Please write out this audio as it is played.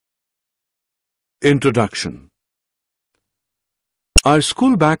Introduction. Our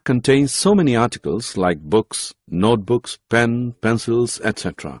school bag contains so many articles like books, notebooks, pen, pencils,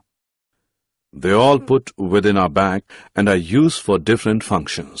 etc. They are all put within our bag and are used for different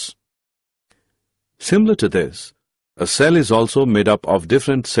functions. Similar to this, a cell is also made up of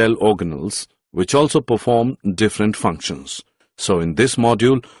different cell organelles which also perform different functions. So in this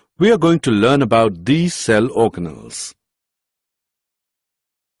module, we are going to learn about these cell organelles.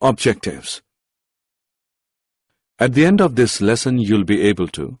 Objectives. At the end of this lesson, you'll be able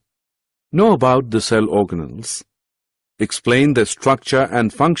to know about the cell organelles, explain the structure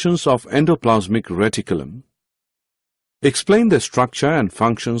and functions of endoplasmic reticulum, explain the structure and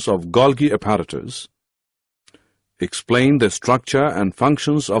functions of Golgi apparatus, explain the structure and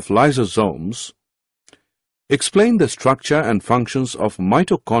functions of lysosomes, explain the structure and functions of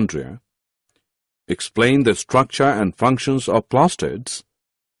mitochondria, explain the structure and functions of plastids,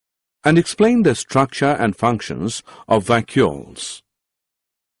 and explain the structure and functions of vacuoles.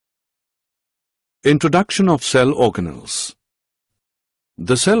 Introduction of cell organelles.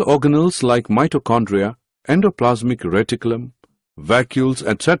 The cell organelles like mitochondria, endoplasmic reticulum, vacuoles,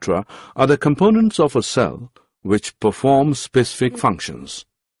 etc. are the components of a cell which perform specific functions.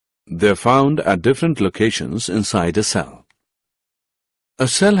 They are found at different locations inside a cell. A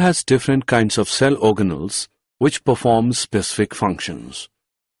cell has different kinds of cell organelles which perform specific functions.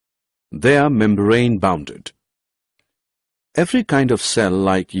 They are membrane-bounded. Every kind of cell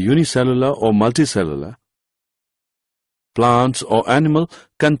like unicellular or multicellular, plants or animal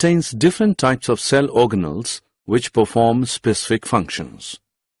contains different types of cell organelles which perform specific functions.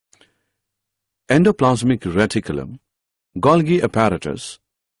 Endoplasmic reticulum, Golgi apparatus,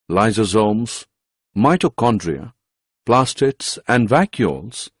 lysosomes, mitochondria, plastids and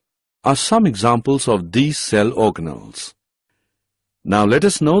vacuoles are some examples of these cell organelles. Now let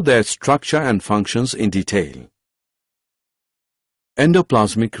us know their structure and functions in detail.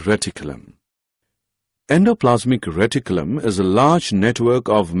 Endoplasmic reticulum. Endoplasmic reticulum is a large network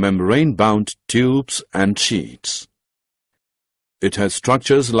of membrane-bound tubes and sheets. It has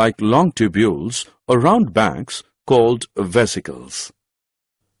structures like long tubules or round bags called vesicles.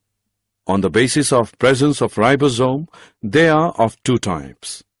 On the basis of presence of ribosome, they are of two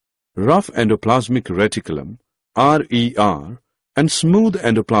types: rough endoplasmic reticulum, RER, and smooth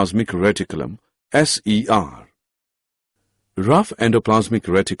endoplasmic reticulum, SER. Rough endoplasmic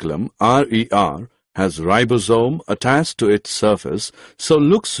reticulum, RER, has ribosome attached to its surface, so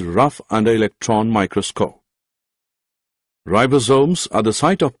looks rough under electron microscope. Ribosomes are the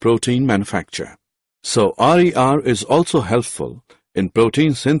site of protein manufacture, so RER is also helpful in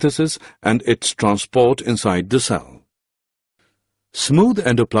protein synthesis and its transport inside the cell. Smooth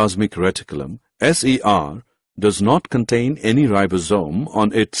endoplasmic reticulum, SER, does not contain any ribosome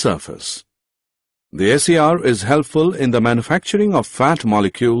on its surface. The SER is helpful in the manufacturing of fat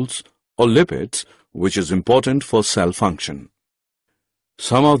molecules or lipids, which is important for cell function.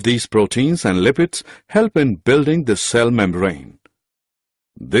 Some of these proteins and lipids help in building the cell membrane.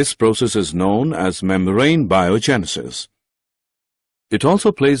 This process is known as membrane biogenesis. It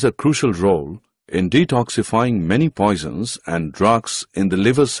also plays a crucial role in detoxifying many poisons and drugs in the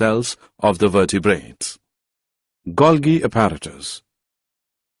liver cells of the vertebrates. Golgi apparatus.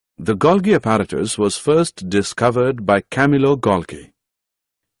 The Golgi apparatus was first discovered by Camillo Golgi.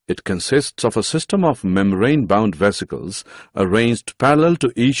 It consists of a system of membrane-bound vesicles arranged parallel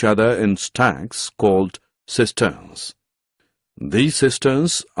to each other in stacks called cisterns. These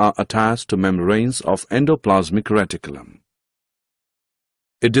cisterns are attached to membranes of endoplasmic reticulum.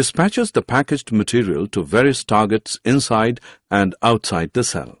 It dispatches the packaged material to various targets inside and outside the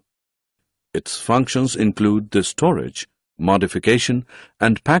cell. Its functions include the storage, modification,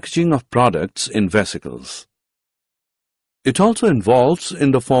 and packaging of products in vesicles. It also involves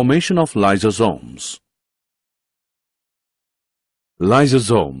in the formation of lysosomes.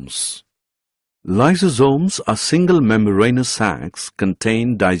 Lysosomes. Lysosomes are single membranous sacs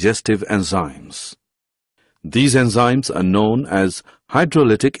contain digestive enzymes. These enzymes are known as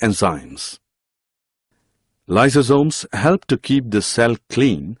hydrolytic enzymes. Lysosomes help to keep the cell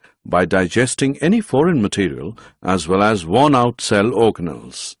clean by digesting any foreign material as well as worn-out cell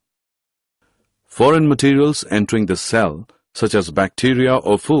organelles. Foreign materials entering the cell, such as bacteria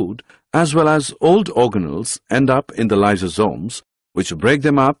or food, as well as old organelles, end up in the lysosomes, which break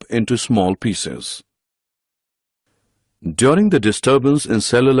them up into small pieces. During the disturbance in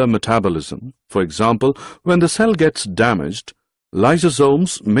cellular metabolism, for example, when the cell gets damaged,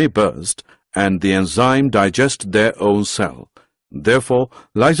 lysosomes may burst and the enzyme digest their own cell. Therefore,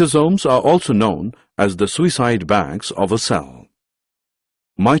 lysosomes are also known as the suicide bags of a cell.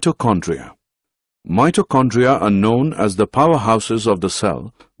 Mitochondria. Mitochondria are known as the powerhouses of the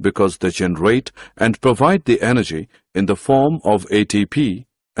cell because they generate and provide the energy in the form of ATP,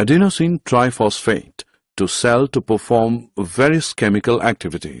 adenosine triphosphate, to cell to perform various chemical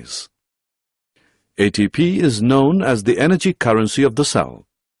activities. ATP is known as the energy currency of the cell.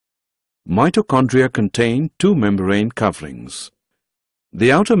 Mitochondria contain two membrane coverings.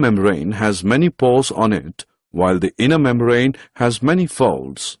 The outer membrane has many pores on it, while the inner membrane has many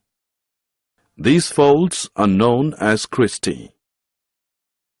folds. These folds are known as cristae.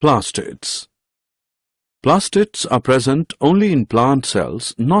 Plastids. Plastids are present only in plant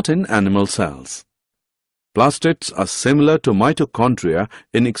cells, not in animal cells. Plastids are similar to mitochondria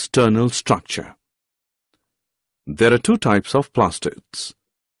in external structure. There are two types of plastids: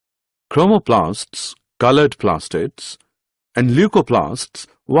 chromoplasts, colored plastids, and leucoplasts,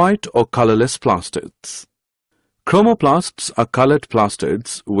 white or colorless plastids. Chromoplasts are colored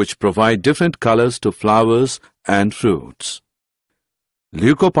plastids which provide different colors to flowers and fruits.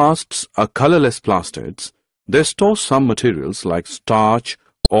 Leucoplasts are colorless plastids. They store some materials like starch,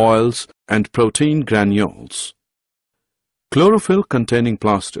 oils, and protein granules. Chlorophyll-containing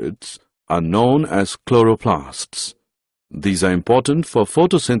plastids are known as chloroplasts. These are important for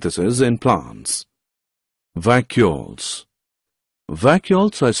photosynthesis in plants. Vacuoles.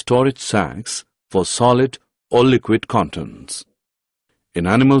 Vacuoles are storage sacs for solid or liquid contents. In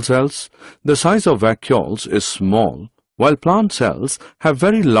animal cells, the size of vacuoles is small, while plant cells have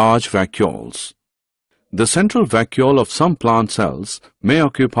very large vacuoles. The central vacuole of some plant cells may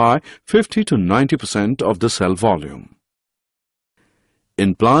occupy 50 to 90% of the cell volume.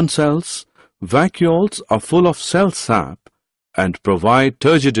 In plant cells, vacuoles are full of cell sap and provide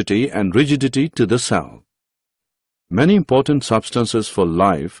turgidity and rigidity to the cell. Many important substances for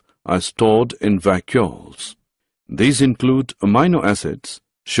life are stored in vacuoles. These include amino acids,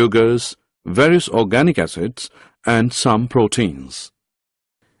 sugars, various organic acids, and some proteins.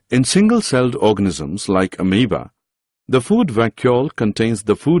 In single-celled organisms like amoeba, the food vacuole contains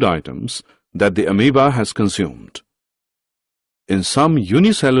the food items that the amoeba has consumed. In some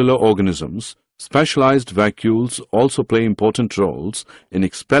unicellular organisms, specialized vacuoles also play important roles in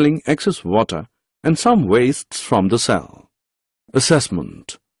expelling excess water and some wastes from the cell.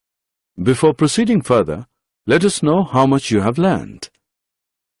 Assessment. Before proceeding further, let us know how much you have learned.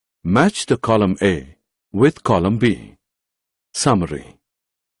 Match the column A with column B. Summary.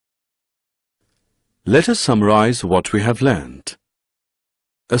 Let us summarize what we have learned.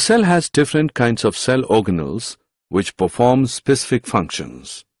 A cell has different kinds of cell organelles which perform specific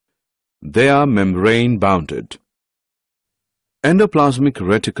functions. They are membrane-bounded. Endoplasmic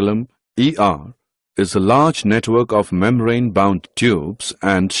reticulum, ER, is a large network of membrane-bound tubes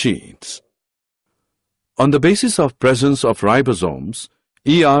and sheaths. On the basis of presence of ribosomes,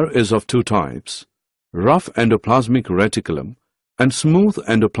 ER is of two types: rough endoplasmic reticulum and smooth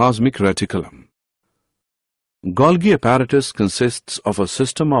endoplasmic reticulum. Golgi apparatus consists of a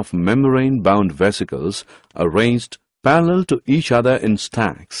system of membrane-bound vesicles arranged parallel to each other in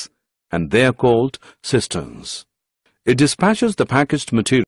stacks, and they are called cisterns. It dispatches the packaged material